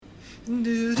Aquaponics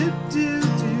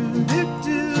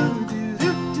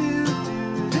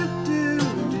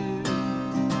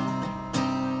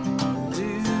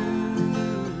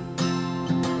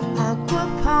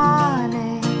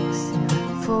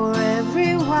for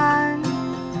everyone.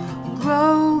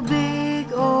 Grow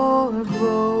big or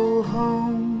grow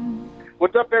home.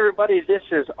 What's up, everybody? This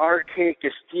is R.K.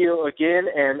 Castillo again,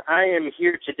 and I am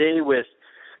here today with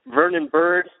Vernon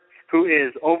Byrd, who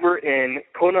is over in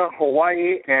Kona,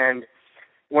 Hawaii. And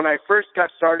when I first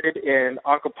got started in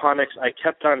aquaponics, I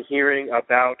kept on hearing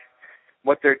about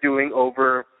what they're doing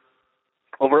over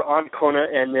on Kona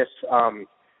and this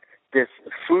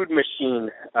food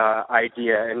machine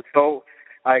idea. And so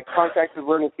I contacted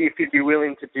Vernon to see if he'd be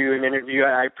willing to do an interview.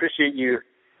 I appreciate you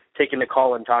taking the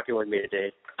call and talking with me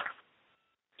today.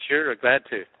 Sure, glad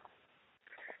to.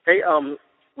 Hey,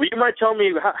 would you mind telling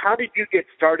me, how did you get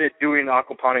started doing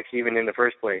aquaponics even in the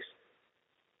first place?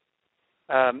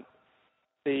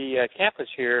 The campus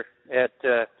here at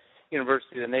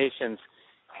University of the Nations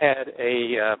had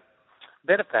a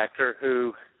benefactor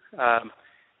who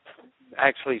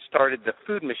actually started the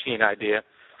food machine idea,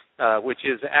 which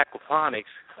is aquaponics,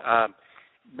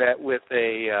 that with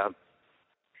a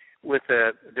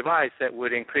device that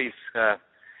would increase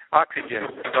oxygen,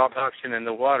 dissolved oxygen in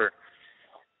the water.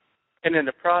 And in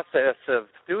the process of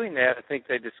doing that, I think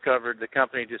the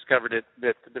company discovered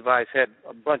that the device had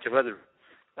a bunch of other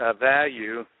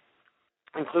value,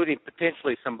 including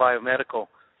potentially some biomedical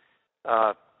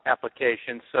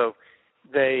applications. So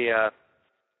they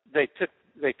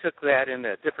took that in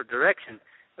a different direction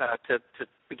to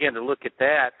begin to look at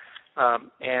that,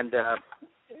 and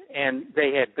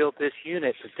they had built this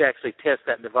unit to actually test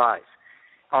that device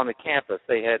on the campus.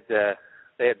 They had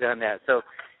done that. So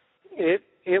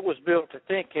it was built, I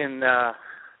think, in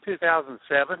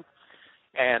 2007,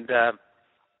 and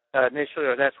initially,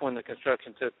 or that's when the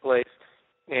construction took place,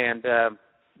 and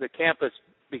the campus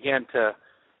began to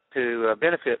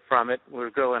benefit from it. We were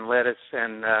growing lettuce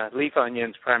and leaf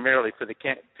onions primarily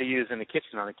to use in the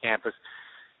kitchen on the campus.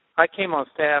 I came on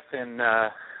staff in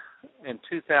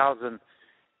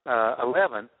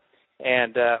 2011,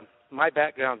 and my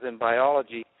background's in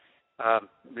biology.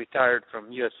 Retired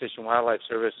from U.S. Fish and Wildlife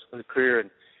Service with a career in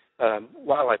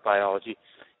wildlife biology,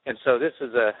 and so this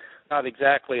is not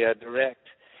exactly a direct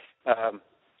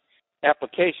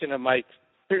application of my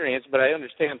experience, but I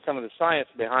understand some of the science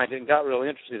behind it and got real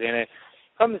interested in it.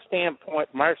 From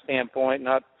our standpoint,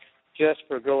 not just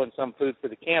for growing some food for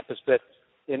the campus, but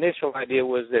the initial idea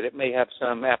was that it may have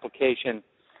some application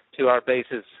to our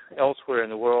bases elsewhere in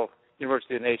the world.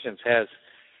 University of the Nations has,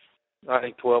 I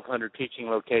think, 1,200 teaching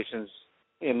locations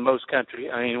in most countries.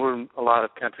 I mean, we're in a lot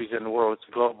of countries in the world. It's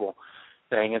a global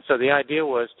thing. And so the idea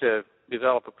was to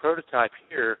develop a prototype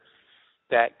here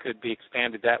that could be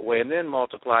expanded that way and then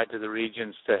multiplied to the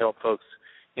regions to help folks,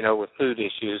 with food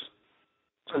issues.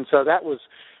 And so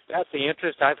that's the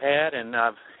interest I've had, and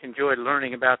I've enjoyed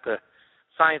learning about the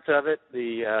science of it,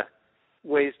 the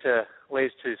ways to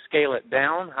scale it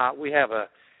down. We have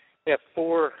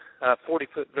 4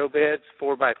 40-foot grow beds,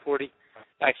 4 by 40,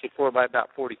 actually 4 by about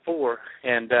 44,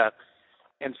 and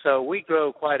so we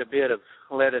grow quite a bit of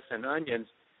lettuce and onions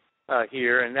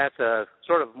here, and that's a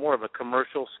sort of more of a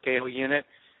commercial scale unit.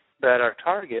 But our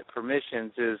target for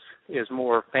missions is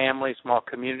more family, small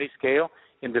community scale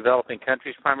in developing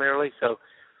countries primarily. So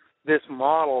this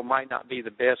model might not be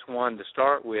the best one to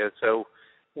start with. So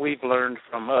we've learned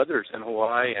from others in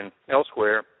Hawaii and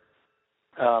elsewhere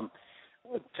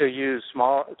to use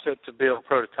to build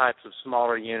prototypes of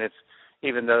smaller units,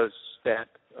 even those that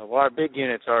our big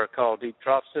units are called deep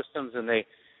trough systems, and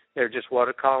they're just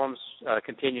water columns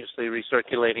continuously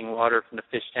recirculating water from the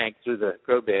fish tank through the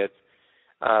grow beds.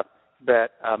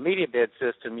 But a media bed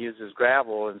system uses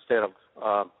gravel instead of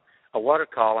a water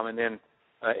column, and then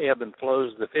ebb and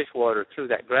flows the fish water through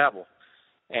that gravel,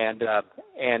 and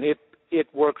it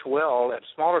works well at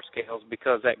smaller scales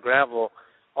because that gravel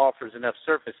offers enough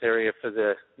surface area for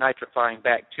the nitrifying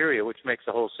bacteria, which makes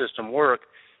the whole system work,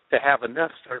 to have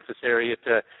enough surface area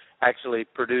to actually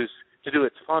to do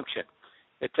its function.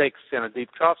 It takes, in a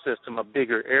deep trough system, a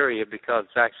bigger area because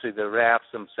it's actually the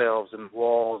rafts themselves and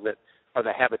walls that are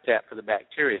the habitat for the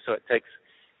bacteria. So it takes,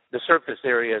 the surface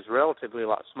area is relatively a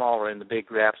lot smaller in the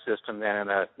big raft system than in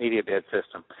a media bed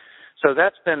system. So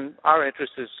that's been our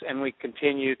interest, and we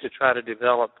continue to try to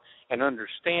develop and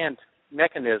understand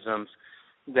mechanisms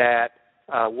that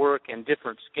work in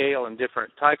different scale and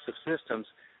different types of systems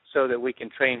so that we can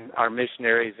train our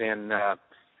missionaries in,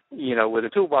 with a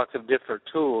toolbox of different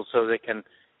tools so it can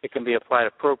be applied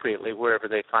appropriately wherever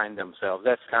they find themselves.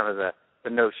 That's kind of the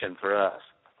notion for us.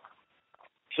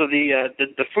 So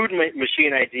the food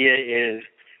machine idea is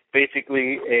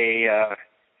basically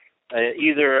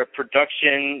either a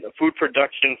food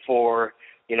production for,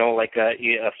 you know, like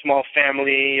a small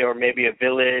family or maybe a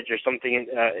village or something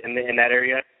in that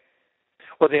area.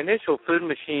 Well, the initial food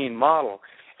machine model,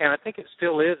 and I think it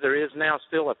still is. There is now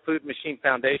still a food machine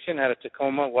foundation out of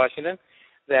Tacoma, Washington,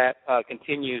 that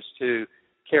continues to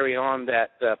carry on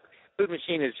that. Food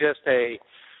machine is just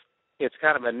it's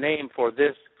kind of a name for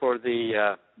the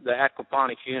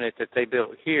aquaponics unit that they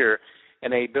built here,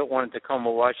 and they built one in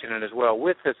Tacoma, Washington as well,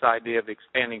 with this idea of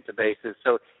expanding to bases.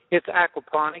 So it's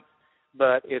aquaponics,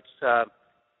 but it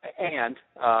has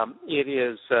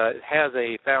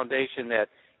a foundation that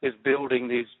is building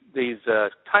these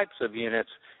types of units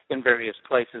in various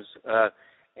places,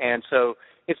 and so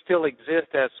it still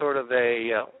exists as sort of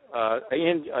a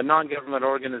non-government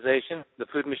organization, the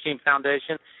Food Machine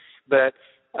Foundation, but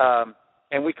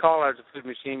and we call ours a food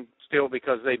machine still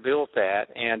because they built that,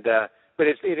 and but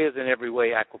it is in every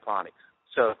way aquaponics.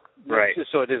 So right.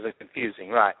 So it isn't confusing,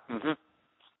 right? Mm-hmm.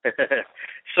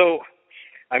 So,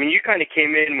 I mean, you kind of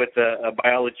came in with a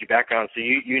biology background, so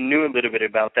you knew a little bit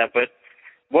about that. But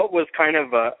what was kind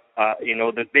of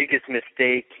the biggest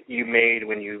mistake you made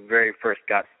when you very first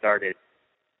got started?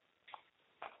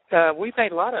 We've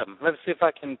made a lot of them. Let's see if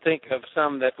I can think of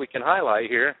some that we can highlight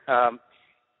here.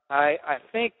 I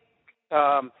think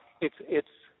it's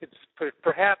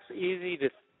perhaps easy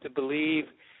to believe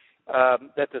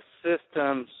that the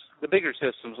systems, the bigger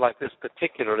systems like this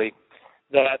particularly,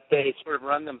 that they sort of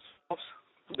run themselves.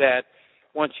 That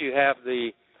once you have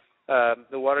the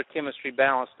water chemistry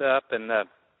balanced up and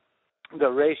the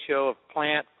ratio of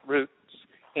plant roots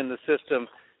in the system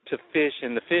to fish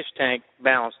in the fish tank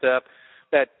balanced up,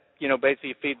 that basically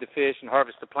you feed the fish and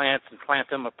harvest the plants and plant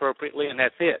them appropriately, and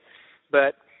that's it.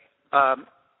 But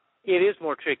it is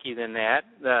more tricky than that.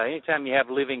 Anytime you have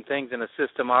living things in a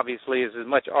system, obviously, is as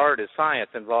much art as science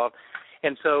involved.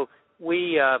 And so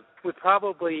we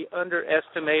probably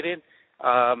underestimated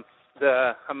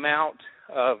the amount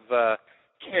of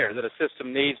care that a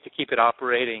system needs to keep it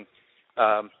operating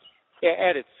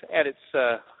at its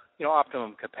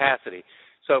optimum capacity.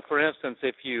 So, for instance,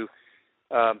 if you,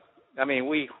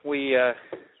 we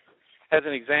as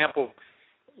an example,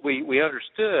 we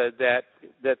understood that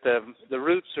the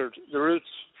roots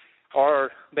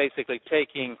are basically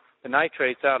taking the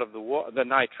nitrates out of the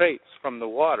nitrates from the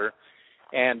water,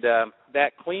 and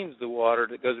that cleans the water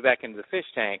that goes back into the fish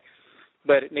tank.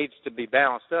 But it needs to be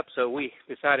balanced up, so we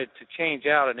decided to change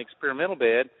out an experimental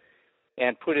bed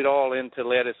and put it all into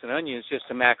lettuce and onions just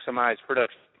to maximize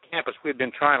production on campus. We'd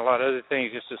been trying a lot of other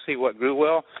things just to see what grew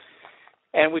well,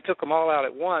 and we took them all out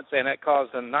at once, and that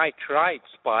caused a nitrite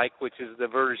spike, which is the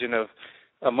version of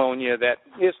ammonia that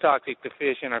is toxic to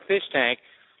fish in our fish tank,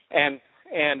 and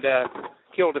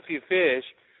killed a few fish.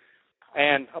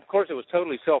 And, of course, it was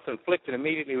totally self-inflicted.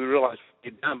 Immediately we realized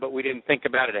what we'd done, but we didn't think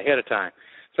about it ahead of time.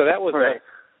 So that was right.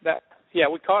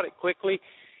 We caught it quickly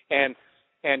and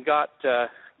got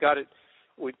it.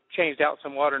 We changed out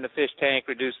some water in the fish tank,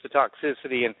 reduced the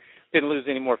toxicity, and didn't lose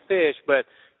any more fish. But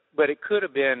it could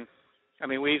have been.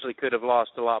 We easily could have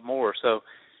lost a lot more. So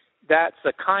that's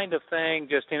the kind of thing,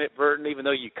 just inadvertent, even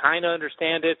though you kind of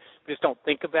understand it, just don't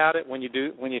think about it when you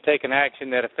take an action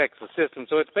that affects the system.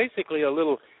 So it's basically a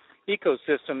little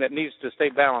ecosystem that needs to stay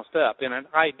balanced up. In an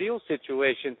ideal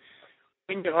situation,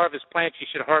 when you harvest plants, you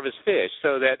should harvest fish,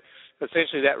 so that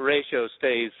essentially that ratio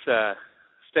stays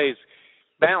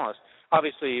balanced.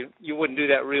 Obviously, you wouldn't do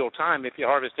that real time if you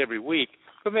harvest every week,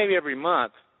 but maybe every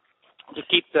month to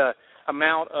keep the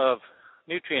amount of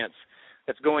nutrients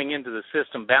that's going into the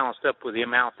system balanced up with the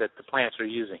amount that the plants are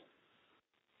using.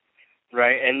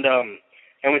 Right, and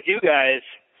with you guys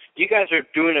are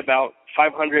doing about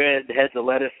 500 heads of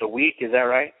lettuce a week. Is that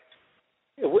right?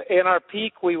 In our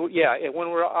peak, when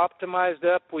we're optimized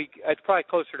up, it's probably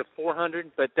closer to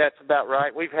 400, but that's about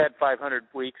right. We've had 500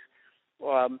 weeks.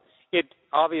 It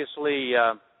obviously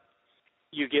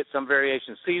you get some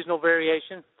variation, seasonal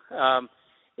variation.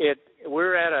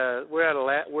 We're at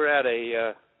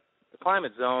a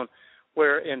climate zone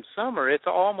where in summer it's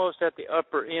almost at the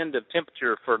upper end of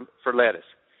temperature for lettuce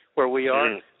where we are.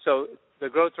 Mm. So the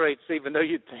growth rates, even though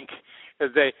you'd think, is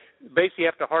they basically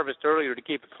have to harvest earlier to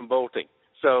keep it from bolting.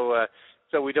 So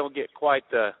we don't get quite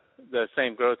the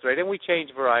same growth rate, and we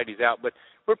change varieties out. But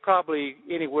we're probably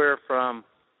anywhere from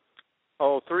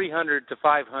 300 to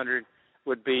 500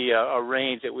 would be a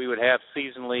range that we would have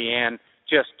seasonally and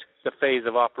just the phase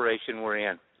of operation we're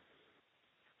in.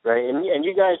 Right, and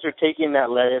you guys are taking that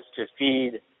lettuce to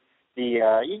feed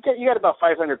the you got about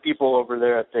 500 people over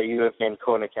there at the UofN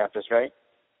Kona campus, right?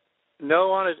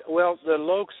 No, well, the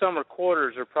low summer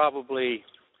quarters are probably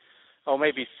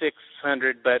maybe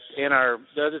 600, but in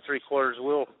the other 3 quarters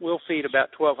we'll feed about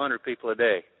 1,200 people a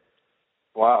day.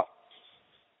 Wow.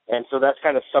 And so that's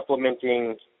kind of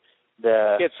supplementing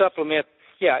the. It supplements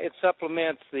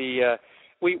the.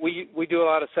 We do a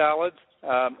lot of salads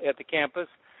at the campus,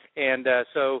 and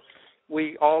so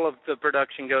all of the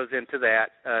production goes into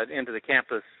that into the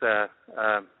campus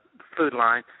food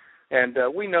line, and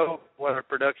we know what our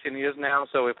production is now.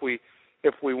 So if we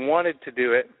wanted to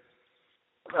do it,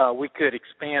 we could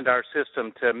expand our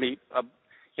system to meet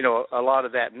a lot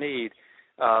of that need.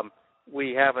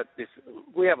 We have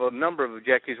a number of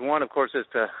objectives. One, of course, is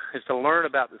to learn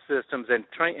about the systems and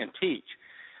train and teach.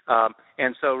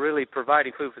 And so really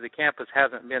providing food for the campus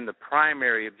hasn't been the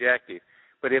primary objective.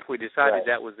 But if we decided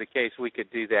that was the case, we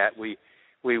could do that. We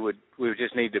would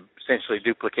just need to essentially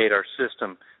duplicate our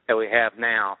system that we have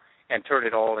now and turn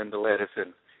it all into lettuce,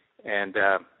 and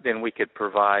then we could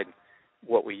provide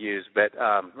what we use. But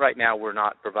right now we're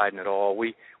not providing it all.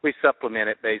 We supplement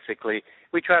it basically.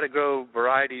 We try to grow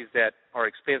varieties that are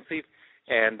expensive,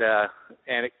 and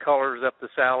it colors up the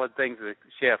salad, things the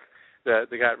chef, the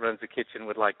guy that runs the kitchen,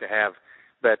 would like to have.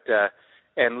 But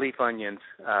and leaf onions,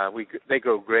 they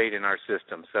grow great in our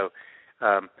system. So,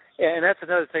 and that's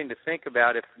another thing to think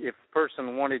about. If a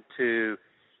person wanted to,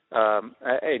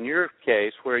 in your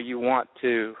case, where you want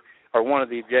to, or one of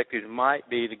the objectives might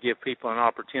be to give people an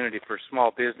opportunity for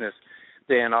small business,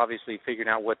 then obviously figuring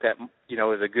out what that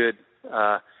is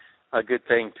a good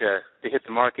thing to hit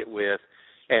the market with,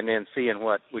 and then seeing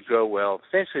what would grow well.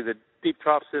 Essentially, the deep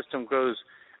trough system grows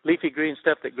leafy green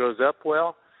stuff that grows up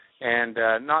well, and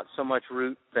not so much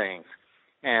root things.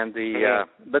 And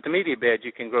but the media bed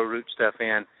you can grow root stuff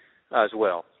in as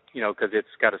well, because it's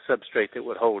got a substrate that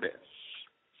would hold it.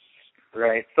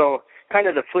 Right. So kind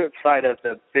of the flip side of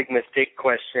the big mistake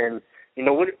question,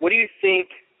 what do you think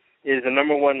is the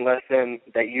number one lesson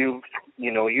that you've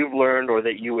learned, or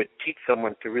that you would teach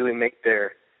someone to really make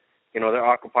their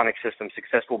aquaponics system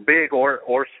successful, big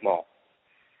or small?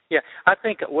 Yeah, I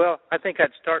think I'd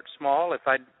start small if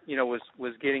I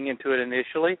was getting into it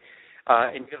initially,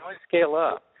 and you can always scale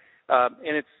up.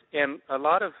 And a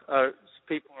lot of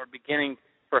people are beginning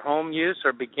for home use,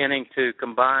 are beginning to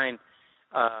combine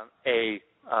a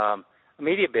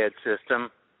media bed system,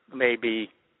 maybe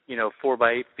 4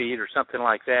 by 8 feet or something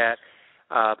like that,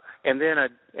 and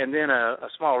then a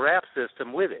small raft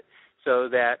system with it, so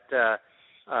that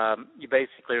you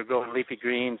basically are growing leafy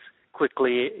greens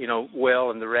quickly,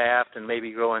 well in the raft, and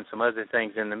maybe growing some other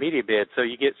things in the media bed, so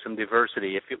you get some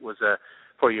diversity. If it was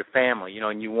for your family,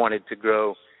 and you wanted to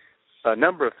grow a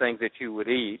number of things that you would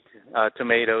eat,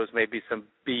 tomatoes, maybe some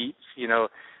beets,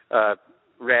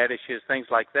 radishes, things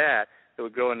like that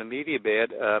would grow in the media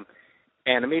bed.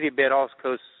 And the media bed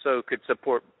also could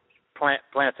support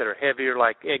plants that are heavier,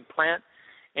 like eggplant,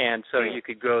 and so you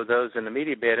could grow those in the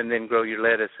media bed, and then grow your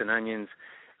lettuce and onions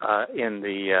in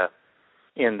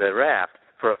the raft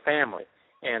for a family.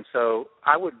 And so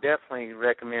I would definitely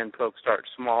recommend folks start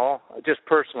small, just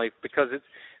personally, because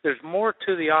there's more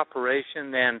to the operation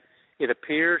than it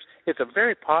appears. It's a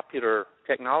very popular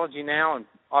technology now, and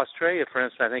Australia, for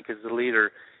instance, I think is the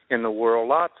leader in the world.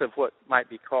 Lots of what might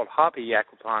be called hobby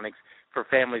aquaponics for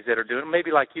families that are doing it,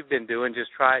 maybe like you've been doing, just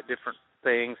try different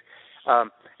things.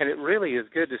 And it really is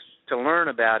good to learn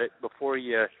about it before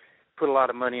you put a lot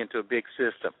of money into a big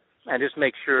system, and just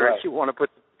make sure if you want to put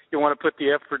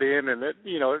the effort in, and it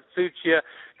suits you,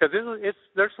 because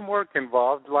there's some work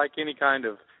involved, like any kind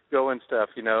of growing stuff,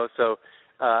 So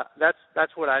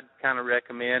that's what I'd kind of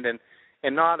recommend,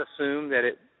 and not assume that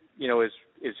it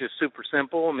is just super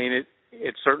simple. I mean,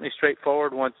 it's certainly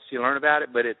straightforward once you learn about it,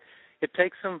 but it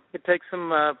takes some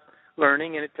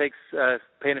learning, and it takes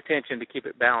paying attention to keep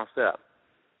it balanced up.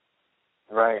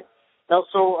 Right. Now,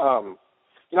 so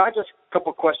I just a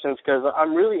couple questions, because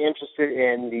I'm really interested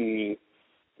in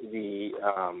the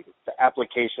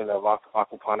application of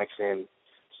aquaponics in,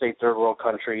 say, third world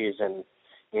countries, and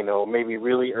maybe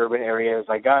really urban areas.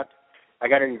 I got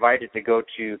invited to go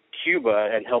to Cuba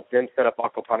and help them set up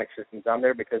aquaponics systems down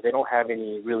there, because they don't have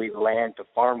any really land to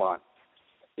farm on.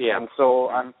 Yeah. And so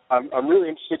I'm really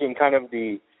interested in kind of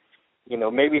the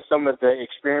maybe some of the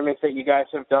experiments that you guys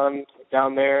have done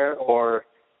down there, or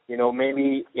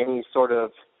maybe any sort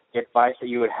of advice that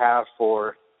you would have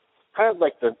for kind of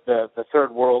like the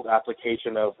third world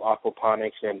application of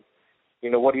aquaponics, and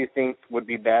what do you think would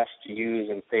be best to use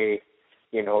in, say,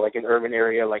 like an urban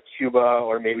area like Cuba,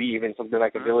 or maybe even something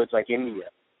like a village like India?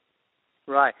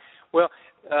 Right. Well,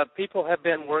 people have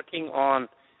been working on.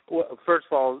 Well, first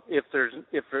of all, if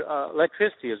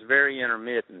electricity is very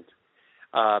intermittent,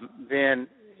 then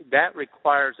that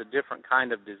requires a different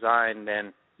kind of design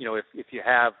than, if you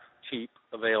have cheap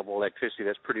available electricity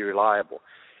that's pretty reliable.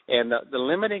 And the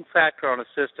limiting factor on a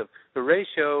system, the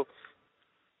ratio,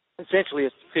 essentially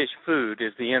it's fish food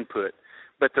is the input,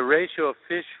 but the ratio of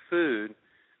fish food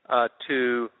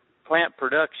to plant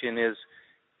production is,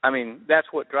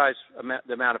 that's what drives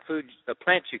the amount of food, the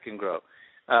plants you can grow.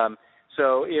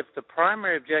 So if the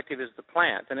primary objective is the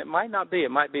plant, and it might not be,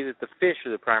 it might be that the fish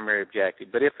are the primary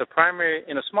objective, but if the primary,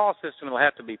 in a small system, it'll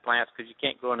have to be plants because you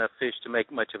can't grow enough fish to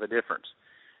make much of a difference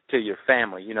to your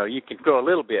family. You can grow a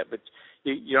little bit, but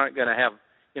you're not going to have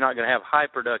high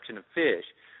production of fish.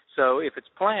 So if it's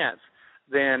plants,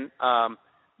 then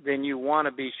you want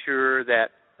to be sure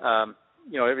that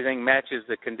everything matches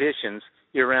the conditions,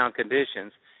 year-round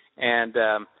conditions, and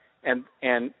that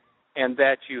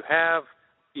you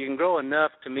can grow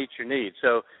enough to meet your needs.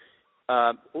 So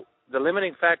the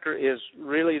limiting factor is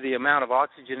really the amount of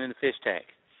oxygen in the fish tank.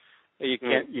 You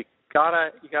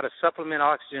gotta supplement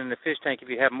oxygen in the fish tank if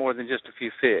you have more than just a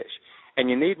few fish, and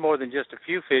you need more than just a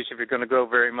few fish if you're going to grow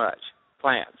very much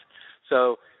plants.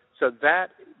 So that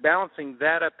balancing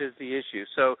that up is the issue.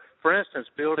 So, for instance,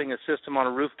 building a system on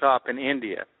a rooftop in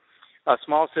India, a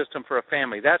small system for a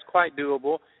family, that's quite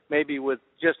doable. Maybe with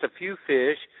just a few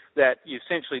fish that you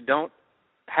essentially don't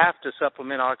have to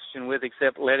supplement oxygen with,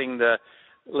 except letting the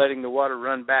water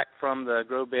run back from the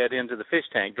grow bed into the fish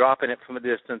tank, dropping it from a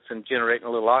distance and generating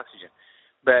a little oxygen.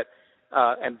 But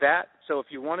so if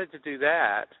you wanted to do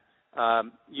that,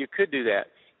 you could do that.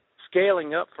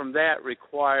 Scaling up from that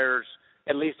requires,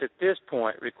 at least at this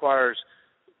point,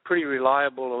 pretty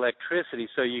reliable electricity,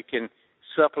 so you can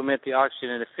supplement the oxygen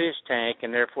in the fish tank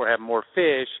and therefore have more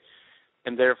fish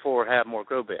and therefore have more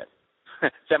grow bed.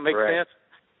 Does that make sense?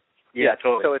 Yeah,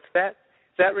 totally. So it's that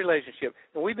relationship.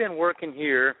 And we've been working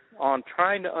here on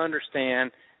trying to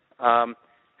understand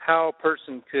how a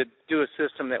person could do a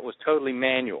system that was totally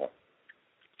manual.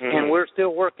 Mm-hmm. And we're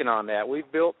still working on that.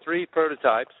 We've built 3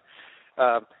 prototypes,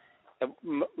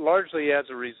 largely as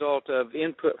a result of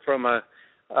input from a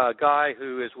guy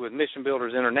who is with Mission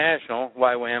Builders International,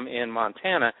 YWAM, in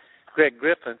Montana, Greg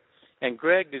Griffin. And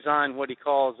Greg designed what he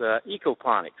calls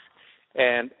aquaponics.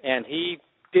 And he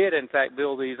did, in fact,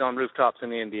 build these on rooftops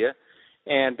in India.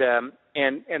 And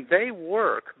they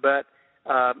work, but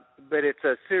it's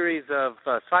a series of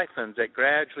siphons that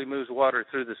gradually moves water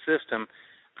through the system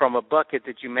from a bucket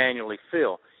that you manually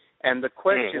fill. And the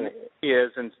question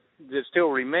is, and it still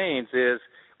remains, is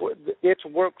it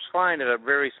works fine at a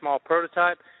very small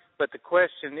prototype, but the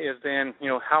question is then,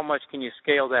 how much can you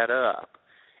scale that up?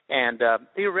 And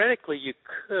theoretically you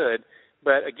could,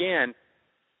 but again,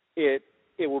 it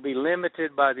will be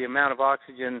limited by the amount of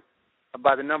oxygen,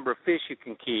 by the number of fish you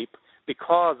can keep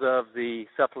because of the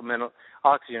supplemental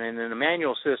oxygen. And in a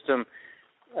manual system,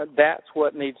 that's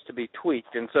what needs to be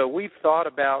tweaked. And so we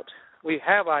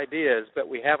have ideas, but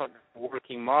we haven't a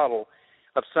working model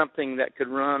of something that could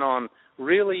run on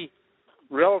really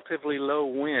relatively low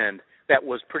wind that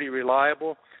was pretty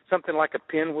reliable, something like a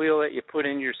pinwheel that you put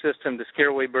in your system to scare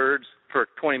away birds for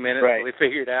 20 minutes until they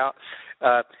figure it out.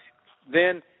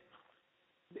 Then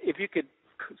if you could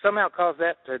somehow cause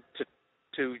that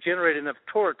to generate enough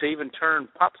torque to even turn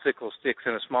popsicle sticks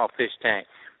in a small fish tank,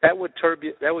 that would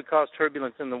cause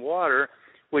turbulence in the water,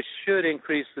 which should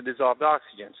increase the dissolved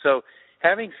oxygen. So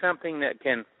having something that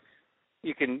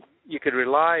you could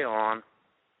rely on.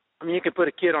 You could put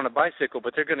a kid on a bicycle,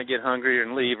 but they're going to get hungry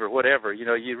and leave or whatever.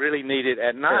 You really need it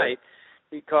at night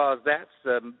because that's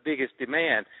the biggest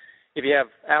demand. If you have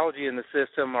algae in the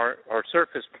system or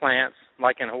surface plants,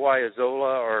 like in Hawaii,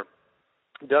 Azolla or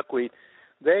duckweed,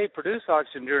 they produce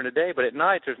oxygen during the day, but at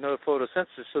night there's no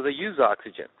photosynthesis, so they use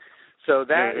oxygen. So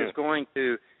that's going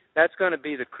to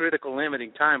be the critical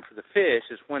limiting time for the fish,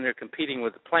 is when they're competing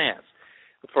with the plants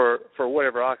for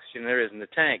whatever oxygen there is in the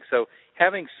tank. So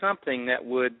having something that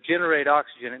would generate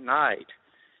oxygen at night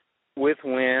with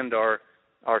wind or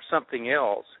something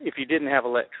else, if you didn't have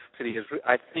electricity, is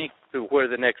I think where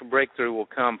the next breakthrough will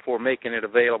come for making it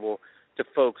available to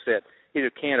folks that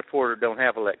either can't afford or don't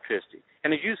have electricity.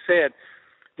 And as you said,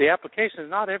 the application is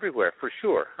not everywhere, for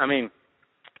sure.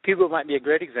 Cuba might be a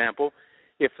great example.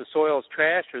 If the soil is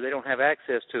trashed or they don't have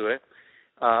access to it,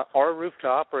 or a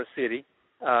rooftop or a city,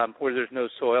 where there's no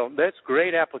soil, that's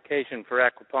great application for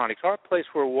aquaponics. Our place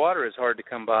where water is hard to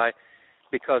come by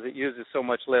because it uses so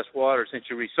much less water since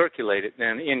you recirculate it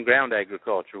than in-ground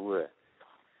agriculture would.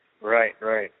 Right.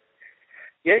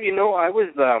 Yeah, I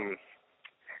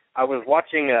was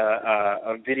watching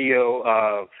a video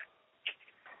of,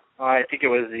 I think it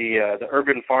was the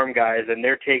urban farm guys, and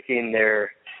they're taking the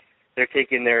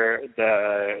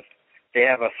they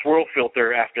have a swirl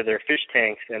filter after their fish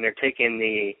tanks, and they're taking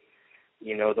the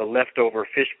leftover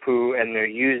fish poo, and they're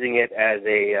using it as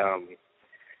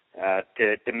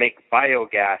to make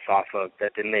biogas off of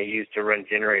that. Then they use to run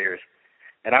generators.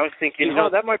 And I was thinking,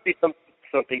 that might be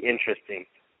something interesting.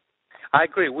 I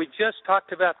agree. We just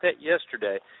talked about that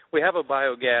yesterday. We have a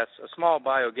small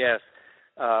biogas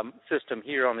system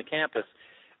here on the campus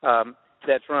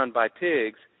that's run by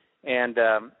pigs, and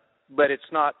but it's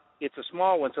a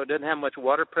small one, so it doesn't have much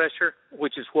water pressure,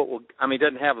 which is it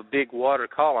doesn't have a big water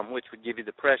column, which would give you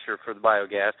the pressure for the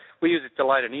biogas. We use it to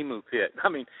light an emu pit.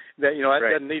 It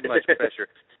doesn't need much pressure.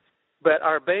 But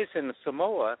our base in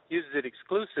Samoa uses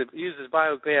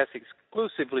biogas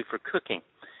exclusively for cooking,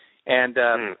 and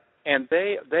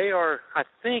they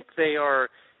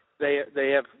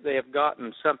have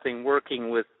gotten something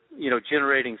working with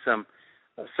generating some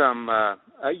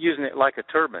using it like a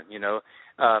turbine,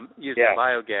 using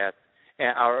biogas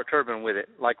or a turbine with it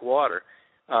like water,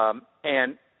 one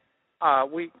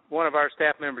of our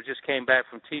staff members just came back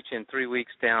from teaching 3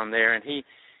 weeks down there, and he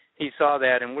saw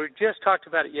that, and we just talked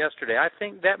about it yesterday. I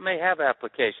think that may have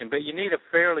application, but you need a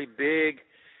fairly big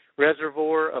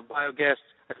reservoir of biogas,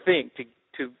 I think,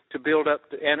 to build up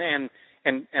and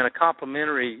a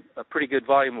complementary, a pretty good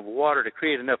volume of water to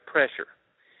create enough pressure.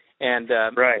 And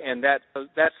and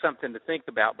that's something to think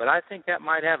about. But I think that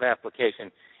might have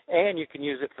application, and you can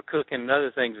use it for cooking and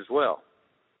other things as well.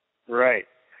 Right.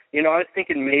 I was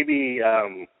thinking maybe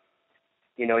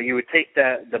you would take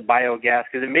the biogas,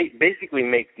 because it basically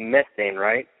makes methane,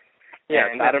 right? Yeah.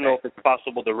 And I don't know if it's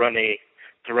possible to run a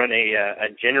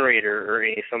generator or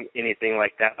anything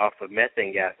like that off of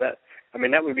methane gas. That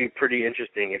would be pretty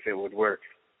interesting if it would work.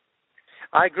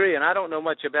 I agree, and I don't know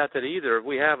much about that either.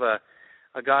 We have a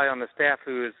guy on the staff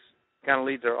who kind of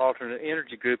leads our alternate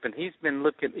energy group, and he's been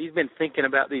thinking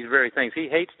about these very things. He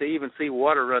hates to even see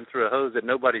water run through a hose that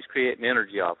nobody's creating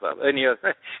energy off of. And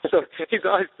so he's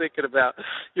always thinking about,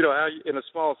 how in a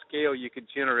small scale you could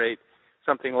generate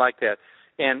something like that.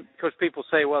 And of course people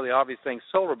say, well, the obvious thing's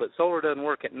solar, but solar doesn't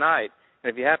work at night.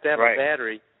 And if you have to have a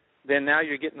battery, then now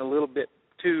you're getting a little bit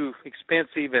too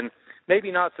expensive and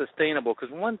maybe not sustainable.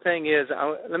 Because one thing is,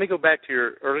 let me go back to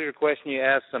your earlier question. You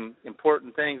asked some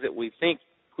important things that we think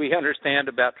we understand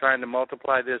about trying to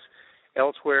multiply this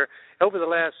elsewhere. Over the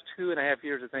last 2.5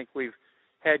 years, I think we've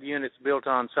had units built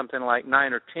on something like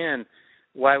 9 or 10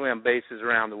 YWAM bases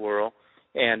around the world,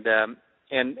 and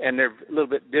they're a little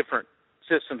bit different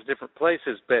systems, different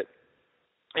places,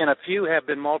 and a few have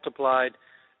been multiplied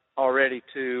already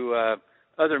to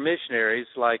other missionaries,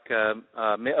 like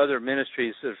other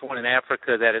ministries. There's one in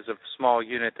Africa that is a small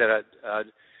unit that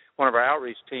one of our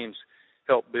outreach teams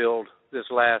helped build this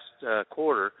last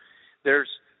quarter. There's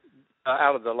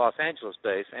out of the Los Angeles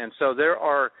base, and so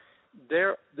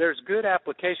there's good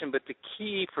application. But the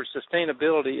key for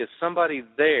sustainability is somebody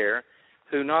there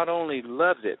who not only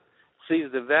loves it,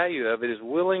 sees the value of it, is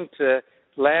willing to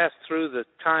last through the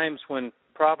times when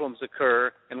problems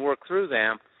occur and work through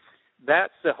them.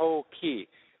 That's the whole key.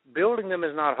 Building them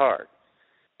is not hard,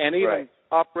 and even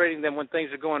operating them when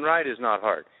things are going right is not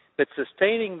hard. But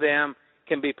sustaining them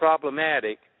can be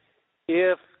problematic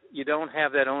if you don't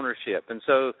have that ownership. And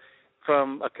so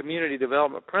from a community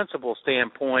development principle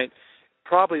standpoint,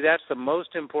 probably that's the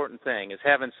most important thing, is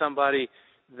having somebody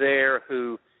there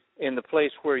who, in the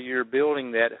place where you're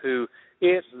building that, who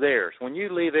it's theirs. When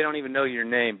you leave, they don't even know your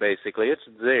name, basically. It's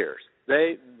theirs.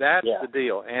 That's the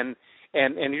deal. And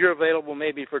you're available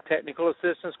maybe for technical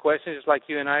assistance, questions, just like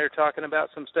you and I are talking about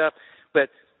some stuff. But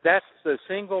that's the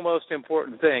single most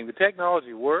important thing. The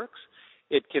technology works.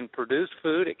 It can produce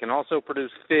food. It can also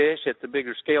produce fish at the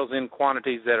bigger scales in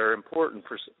quantities that are important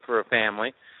for a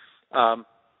family.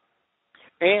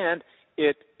 And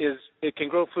it can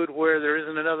grow food where there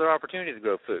isn't another opportunity to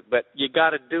grow food. But you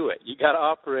got to do it. You got to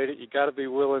operate it. You got to be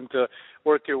willing to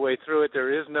work your way through it.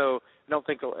 There is I don't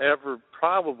think there'll ever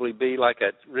probably be like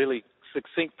a really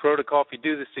succinct protocol. If you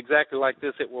do this exactly like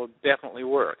this, it will definitely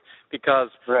work, because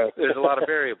there's a lot of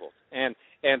variables. And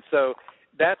so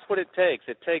that's what it takes.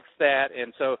 It takes that.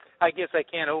 And so I guess I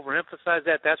can't overemphasize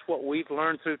that. That's what we've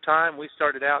learned through time. We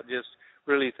started out just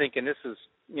really thinking this is,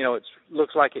 it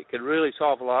looks like it could really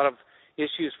solve a lot of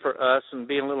issues for us and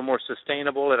being a little more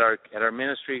sustainable at our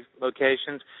ministry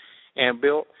locations, and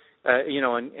built,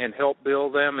 and help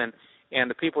build them. And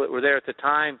the people that were there at the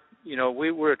time,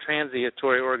 we were a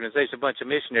transitory organization, a bunch of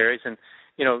missionaries, and,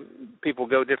 people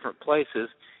go different places,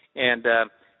 and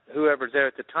whoever's there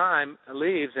at the time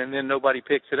leaves, and then nobody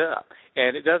picks it up.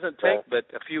 And it doesn't take but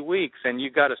a few weeks, and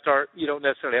you've got to start. You don't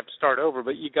necessarily have to start over,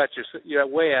 but you're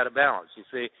way out of balance, you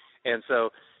see. And so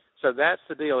So that's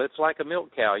the deal. It's like a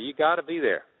milk cow. You got to be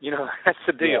there. That's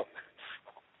the deal.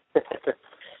 Yeah.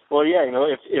 Well, yeah,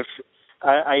 if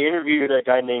I interviewed a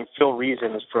guy named Phil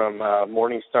Reasons from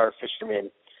Morningstar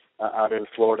Fishermen out in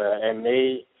Florida, and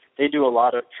they do a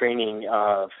lot of training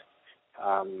of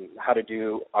how to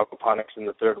do aquaponics in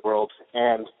the third world,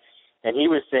 and he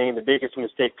was saying the biggest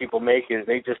mistake people make is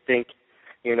they just think,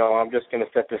 I'm just going to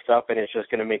set this up and it's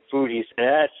just going to make food. He said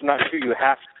that's not true.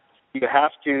 You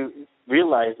have to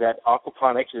realize that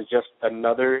aquaponics is just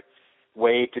another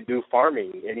way to do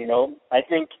farming. And I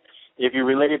think if you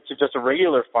relate it to just a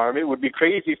regular farm, it would be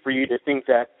crazy for you to think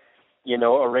that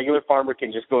a regular farmer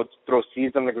can just go throw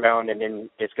seeds on the ground and then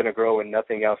it's going to grow and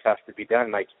nothing else has to be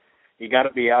done. Like, you got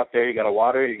to be out there. You got to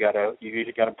water. You got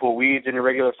to pull weeds in a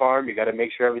regular farm. You got to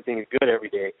make sure everything is good every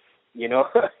day. Yeah.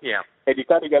 And you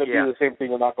kind of got to do the same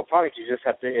thing with aquaponics. You just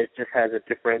have to. It just has a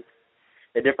different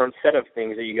set of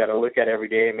things that you got to look at every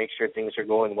day and make sure things are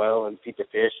going well and feed the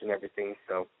fish and everything.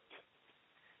 So.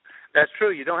 That's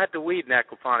true. You don't have to weed in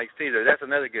aquaponics either. That's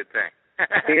another good thing.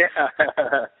 Yeah.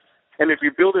 And if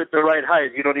you build it the right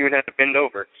height, you don't even have to bend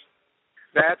over.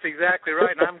 That's exactly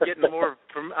right, and I'm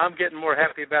getting more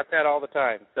happy about that all the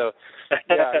time. So,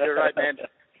 yeah, you're right, man.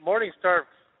 Morningstar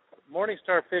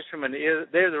fishermen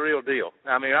they're the real deal.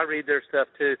 I mean, I read their stuff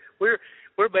too.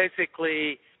 We're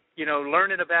basically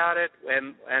learning about it,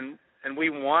 and we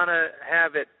want to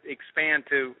have it expand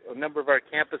to a number of our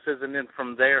campuses, and then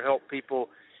from there help people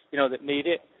that need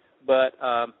it. But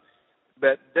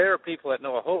there are people that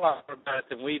know a whole lot more about it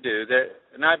than we do.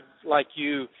 And I've, like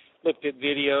you, looked at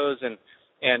videos and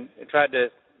tried to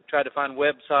find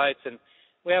websites, and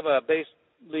we have a base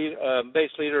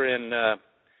leader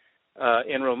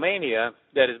in Romania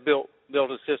that has built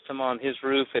a system on his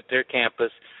roof at their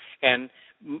campus, and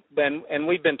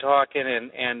we've been talking,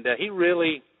 and he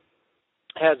really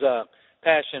has a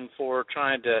passion for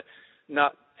trying to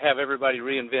not have everybody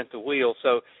reinvent the wheel.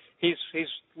 So he's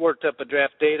worked up a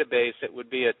draft database that would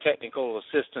be a technical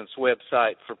assistance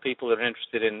website for people that are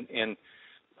interested in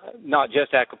not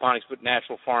just aquaponics, but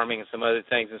natural farming and some other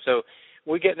things. And so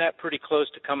we're getting that pretty close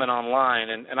to coming online,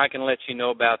 and I can let you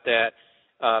know about that.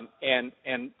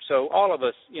 And so all of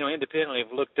us, independently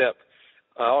have looked up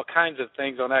all kinds of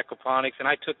things on aquaponics, and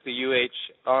I took the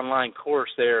online course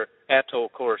there, Atoll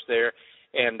course there.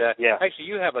 And actually,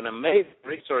 you have an amazing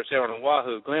resource there on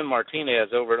Oahu. Glenn Martinez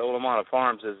over at Olamana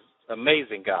Farms is an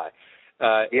amazing guy.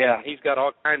 And he's got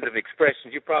all kinds of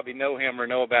expressions. You probably know him or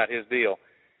know about his deal.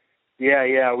 Yeah.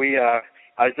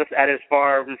 I was just at his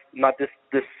farm, not this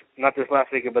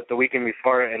last weekend, but the weekend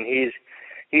before, and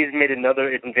he's made another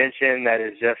invention that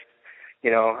is just,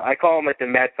 I call him like the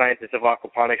mad scientist of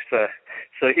aquaponics.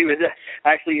 So he was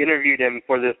actually interviewed him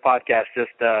for this podcast,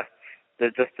 just the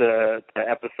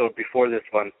episode before this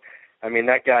one. I mean,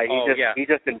 that guy, he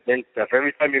just invents stuff.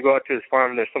 Every time you go out to his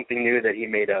farm, there's something new that he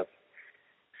made up.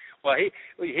 Well,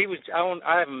 he was.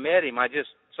 I haven't met him. I just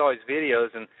saw his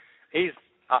videos, and he's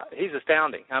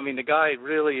astounding. I mean, the guy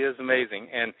really is amazing,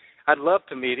 and I'd love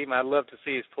to meet him. I'd love to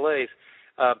see his place.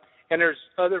 And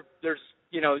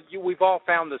we've all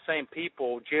found the same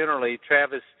people generally.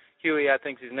 Travis Huey, I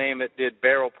think's his name, that did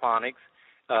barrelponics.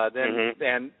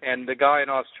 And the guy in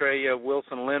Australia,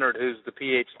 Wilson Leonard, who's the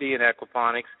PhD in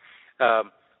aquaponics.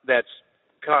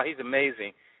 He's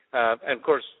amazing. And of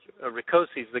course,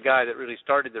 Ricosi's the guy that really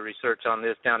started the research on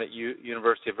this down at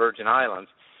University of Virgin Islands.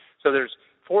 So there's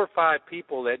 4 or 5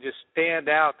 people that just stand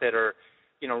out that are,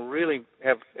 really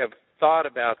have thought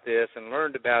about this and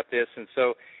learned about this. And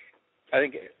so I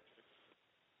think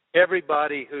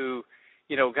everybody who,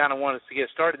 kind of wants to get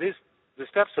started, the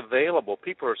stuff's available.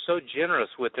 People are so generous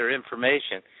with their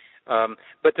information.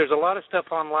 But there's a lot of stuff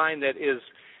online that is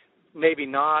maybe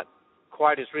not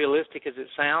quite as realistic as it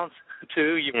sounds,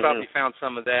 too. You've probably found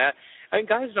some of that. I mean,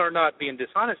 guys are not being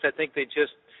dishonest. I think they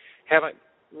just haven't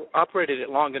operated it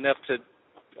long enough to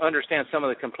understand some of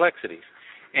the complexities.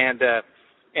 And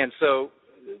so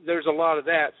there's a lot of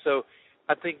that. So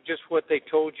I think just what they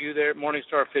told you there at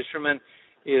Morningstar Fishermen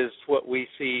is what we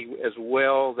see as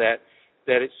well, that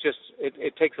it's just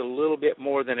it takes a little bit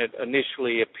more than it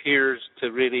initially appears to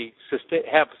really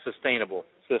have sustainable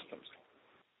systems.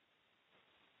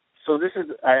 So this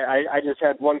is I just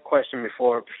had one question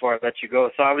before I let you go.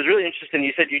 So I was really interested.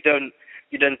 You said you've done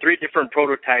 3 different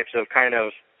prototypes of kind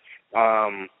of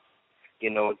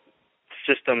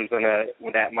systems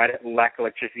that might lack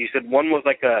electricity. You said one was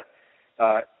like a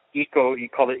you call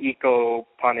it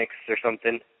ecoponics or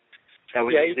something. That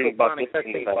was using buckets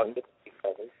in the bottom.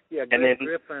 Yeah, and then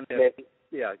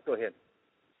go ahead.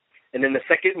 And then the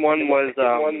second one was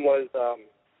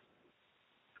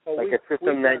like a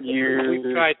system that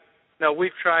you.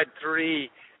 We've tried 3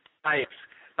 types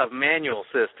of manual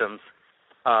systems,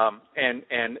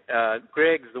 and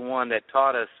Greg's the one that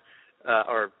taught us,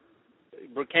 or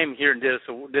came here and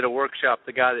did a workshop.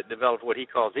 The guy that developed what he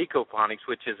calls Aquaponics,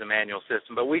 which is a manual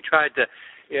system. But we tried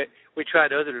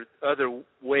other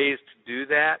ways to do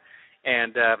that,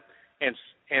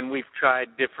 and we've tried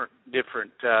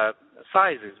different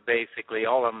sizes. Basically,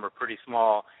 all of them are pretty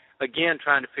small. Again,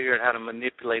 trying to figure out how to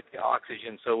manipulate the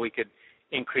oxygen so we could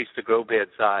increase the grow bed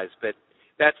size. But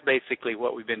that's basically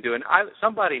what we've been doing.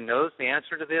 Somebody knows the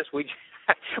answer to this. We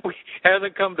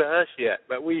hasn't come to us yet,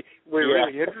 but we're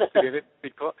really interested in it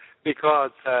because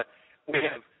we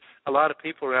have a lot of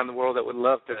people around the world that would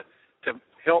love to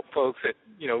help folks that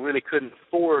really couldn't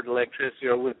afford electricity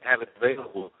or wouldn't have it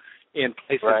available in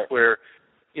places where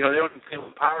they don't feel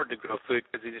empowered to grow food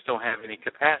because they just don't have any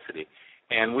capacity.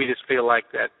 And we just feel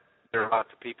like that there are lots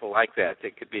of people like that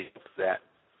could be able to that.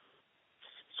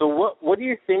 So what do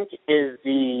you think is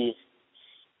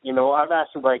I've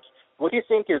asked him, what do you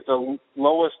think is the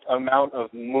lowest amount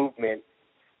of movement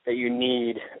that you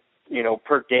need,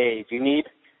 per day? Do you need,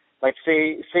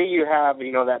 say you have,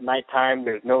 that nighttime,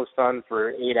 there's no sun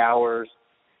for 8 hours,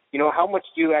 how much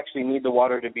do you actually need the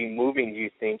water to be moving, do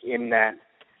you think, in that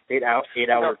 8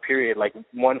 hour period,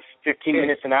 15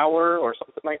 minutes an hour or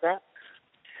something like that?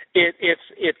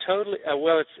 It totally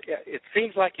it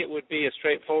seems like it would be a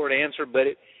straightforward answer, but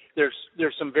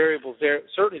there's some variables there.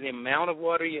 Certainly, the amount of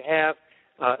water you have.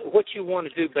 What you want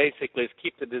to do basically is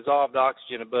keep the dissolved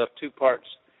oxygen above 2 parts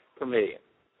per million.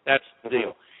 That's the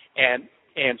deal.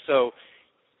 And so,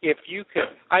 if you could,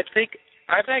 I think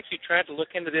I've actually tried to look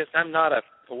into this. I'm not a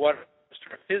water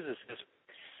physicist.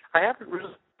 I haven't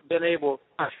really been able.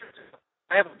 To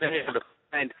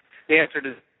find the answer to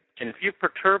this. And if you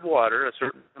perturb water a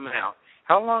certain amount,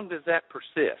 how long does that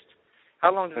persist?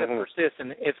 How long does that persist?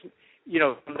 And it's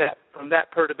from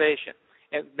that perturbation,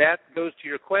 and that goes to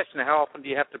your question: how often do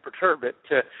you have to perturb it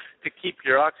to keep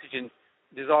your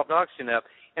dissolved oxygen up?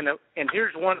 And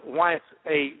here's why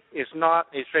it's not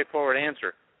a straightforward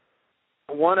answer.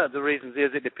 One of the reasons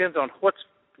is it depends on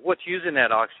what's using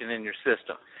that oxygen in your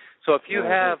system. So if you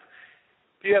have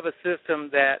a system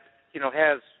that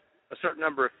has a certain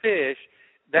number of fish,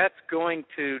 that's going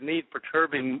to need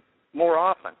perturbing more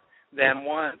often than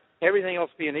one, everything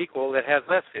else being equal, that has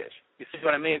less fish. You see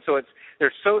what I mean? So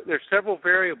there's several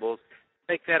variables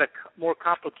that make that a more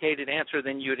complicated answer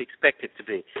than you'd expect it to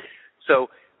be. So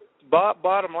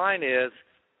bottom line is,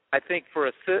 I think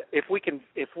if we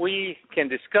can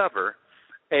discover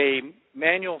a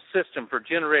manual system for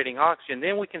generating oxygen,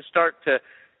 then we can start to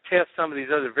test some of these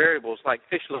other variables like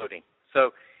fish loading.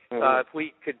 So if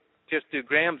we could just do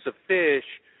grams of fish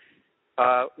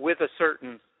with a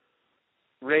certain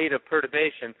rate of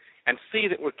perturbation and see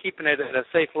that we're keeping it at a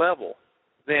safe level,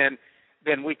 then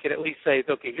we could at least say,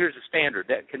 okay, here's a standard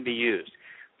that can be used.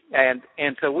 And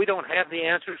so we don't have the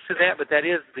answers to that, but that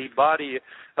is the body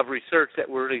of research that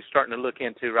we're really starting to look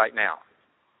into right now.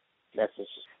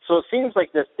 So it seems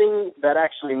like the thing that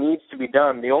actually needs to be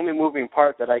done, the only moving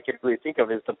part that I could really think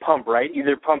of is the pump, right?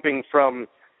 Either pumping from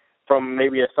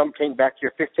maybe a sump tank back to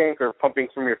your fish tank, or pumping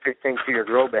from your fish tank to your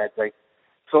grow bed.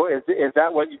 So is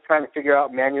that what you're trying to figure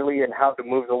out manually, and how to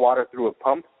move the water through a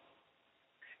pump?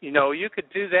 You could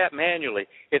do that manually.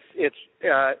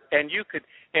 And you could,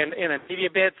 and in a media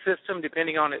bed system,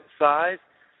 depending on its size,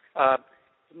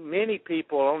 many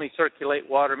people only circulate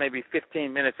water maybe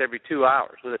 15 minutes every 2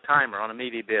 hours with a timer on a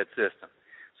media bed system.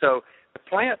 So the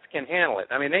plants can handle it.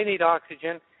 I mean, they need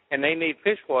oxygen and they need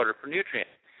fish water for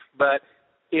nutrients, but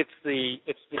it's the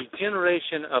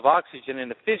generation of oxygen in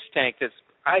the fish tank that's,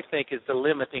 I think, is the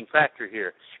limiting factor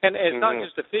here. And it's not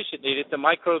just the fish that need it; the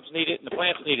microbes need it, and the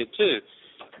plants need it too.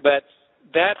 But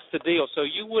that's the deal. So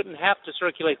you wouldn't have to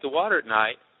circulate the water at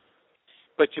night,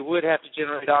 but you would have to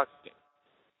generate oxygen.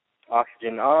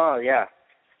 Oxygen. Oh, yeah.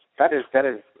 That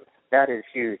is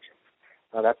huge.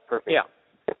 Oh, that's perfect.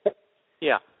 Yeah.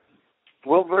 Yeah.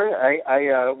 Well, Vern,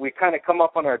 we kind of come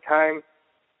up on our time.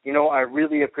 I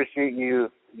really appreciate you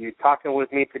talking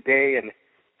with me today and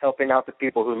helping out the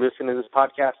people who listen to this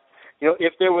podcast.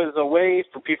 If there was a way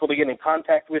for people to get in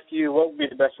contact with you, what would be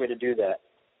the best way to do that?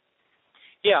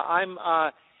 Yeah, I'm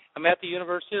at the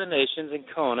University of the Nations in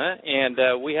Kona, and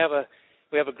we have a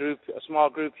small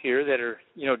group here that are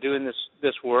doing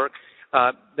this work.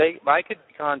 I could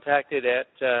be contacted at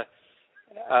the.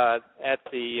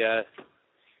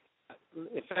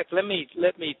 In fact, let me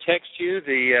text you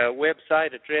the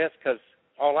website address, because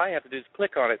all I have to do is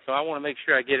click on it. So I want to make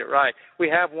sure I get it right. We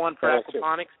have one for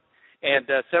aquaponics, and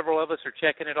several of us are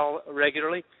checking it all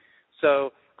regularly.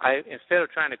 So instead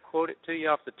of trying to quote it to you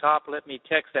off the top, let me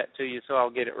text that to you so I'll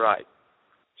get it right.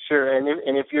 Sure,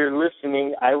 and if you're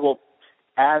listening, I will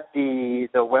add the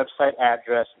website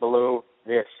address below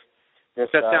this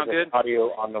good?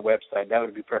 audio on the website. That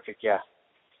would be perfect, yeah.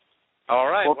 All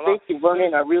right. Well, thank you,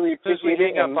 Vernon. I really appreciate it. As soon as we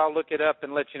hang it. up, I'll look it up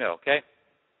and let you know, okay?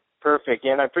 Perfect,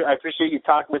 and I appreciate you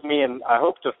talking with me, and I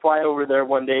hope to fly over there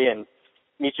one day and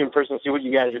meet you in person and see what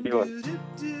you guys are doing.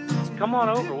 Come on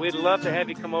over. We'd love to have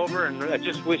you come over, and I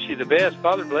just wish you the best.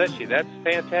 Father bless you. That's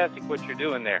fantastic what you're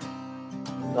doing there.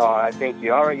 Oh, I thank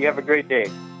you. All right, you have a great day.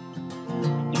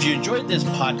 If you enjoyed this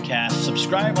podcast,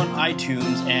 subscribe on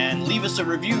iTunes and leave us a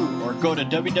review, or go to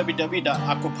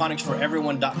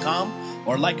www.aquaponicsforeveryone.com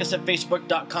or like us at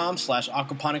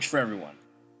facebook.com/aquaponicsforeveryone.